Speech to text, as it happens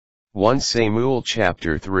1 Samuel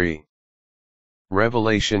chapter 3.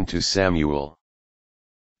 Revelation to Samuel.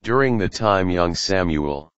 During the time young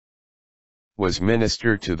Samuel was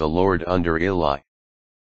minister to the Lord under Eli,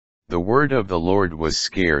 the word of the Lord was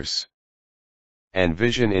scarce, and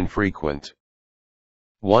vision infrequent.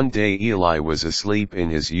 One day Eli was asleep in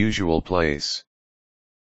his usual place.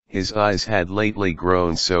 His eyes had lately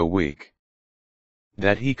grown so weak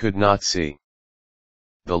that he could not see.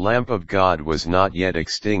 The lamp of God was not yet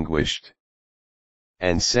extinguished,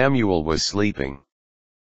 and Samuel was sleeping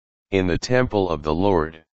in the temple of the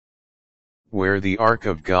Lord, where the ark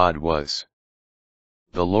of God was.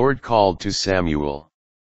 The Lord called to Samuel,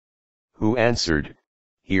 who answered,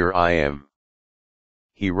 "Here I am."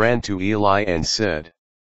 He ran to Eli and said,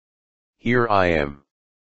 "Here I am.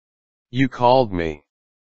 You called me."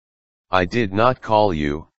 "I did not call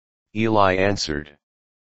you," Eli answered.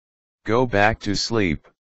 "Go back to sleep."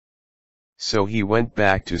 So he went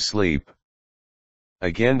back to sleep.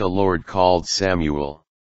 Again the Lord called Samuel,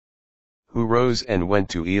 who rose and went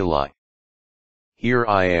to Eli. "Here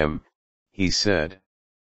I am," he said.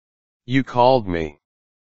 "You called me."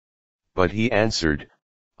 But he answered,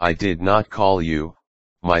 "I did not call you,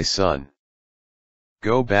 my son.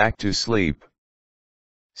 Go back to sleep."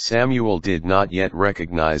 Samuel did not yet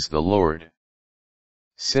recognize the Lord,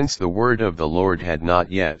 since the word of the Lord had not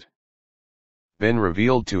yet been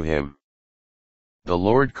revealed to him. The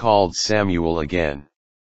Lord called Samuel again,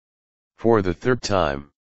 for the third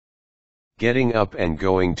time. Getting up and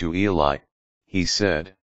going to Eli, he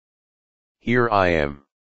said, "Here I am.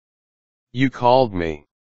 You called me."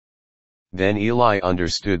 Then Eli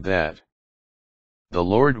understood that the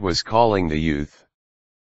Lord was calling the youth.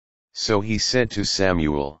 So he said to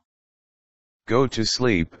Samuel, "Go to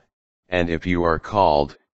sleep, and if you are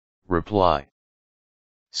called, reply.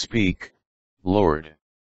 Speak, Lord.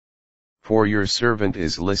 For your servant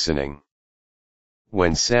is listening."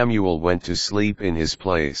 When Samuel went to sleep in his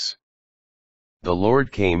place, the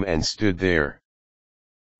Lord came and stood there,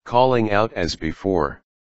 calling out as before,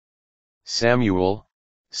 "Samuel,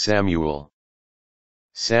 Samuel."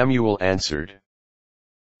 Samuel answered,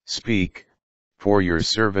 "Speak, for your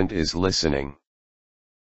servant is listening."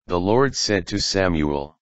 The Lord said to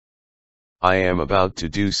Samuel, "I am about to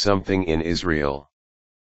do something in Israel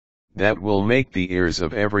that will make the ears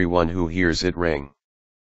of everyone who hears it ring.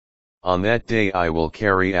 On that day I will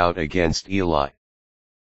carry out against Eli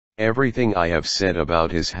everything I have said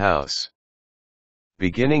about his house,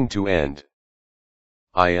 beginning to end.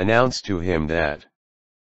 I announce to him that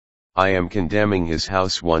I am condemning his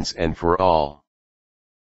house once and for all,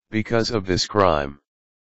 because of this crime."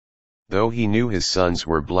 Though he knew his sons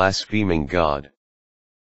were blaspheming God,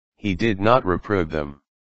 he did not reprove them.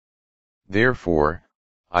 "Therefore,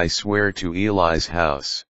 I swear to Eli's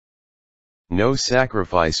house, no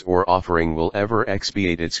sacrifice or offering will ever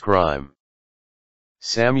expiate its crime."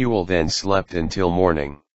 Samuel then slept until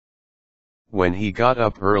morning. When he got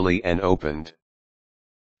up early and opened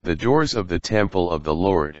the doors of the temple of the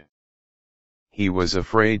Lord, he was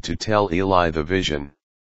afraid to tell Eli the vision.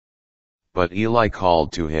 But Eli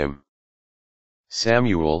called to him,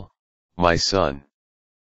 "Samuel, my son."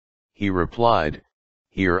 He replied,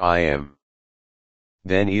 "Here I am."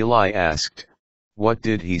 Then Eli asked, "What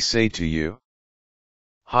did he say to you?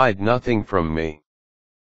 Hide nothing from me.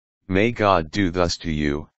 May God do thus to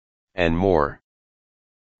you, and more,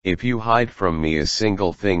 if you hide from me a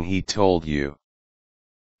single thing he told you."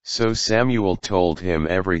 So Samuel told him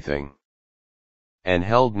everything, and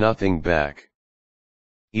held nothing back.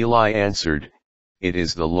 Eli answered, "It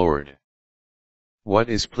is the Lord. What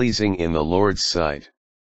is pleasing in the Lord's sight,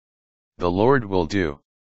 the Lord will do."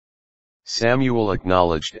 Samuel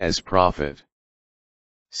acknowledged as prophet.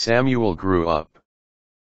 Samuel grew up,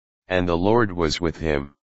 and the Lord was with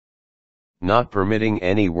him, not permitting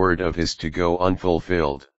any word of his to go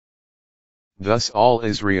unfulfilled. Thus all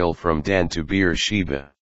Israel from Dan to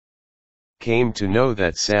Beersheba came to know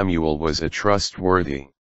that Samuel was a trustworthy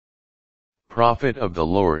prophet of the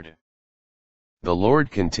Lord. The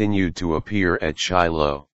Lord continued to appear at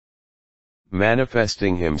Shiloh,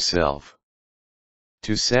 manifesting himself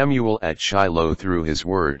to Samuel at Shiloh through his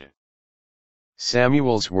word.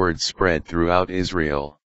 Samuel's word spread throughout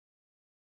Israel.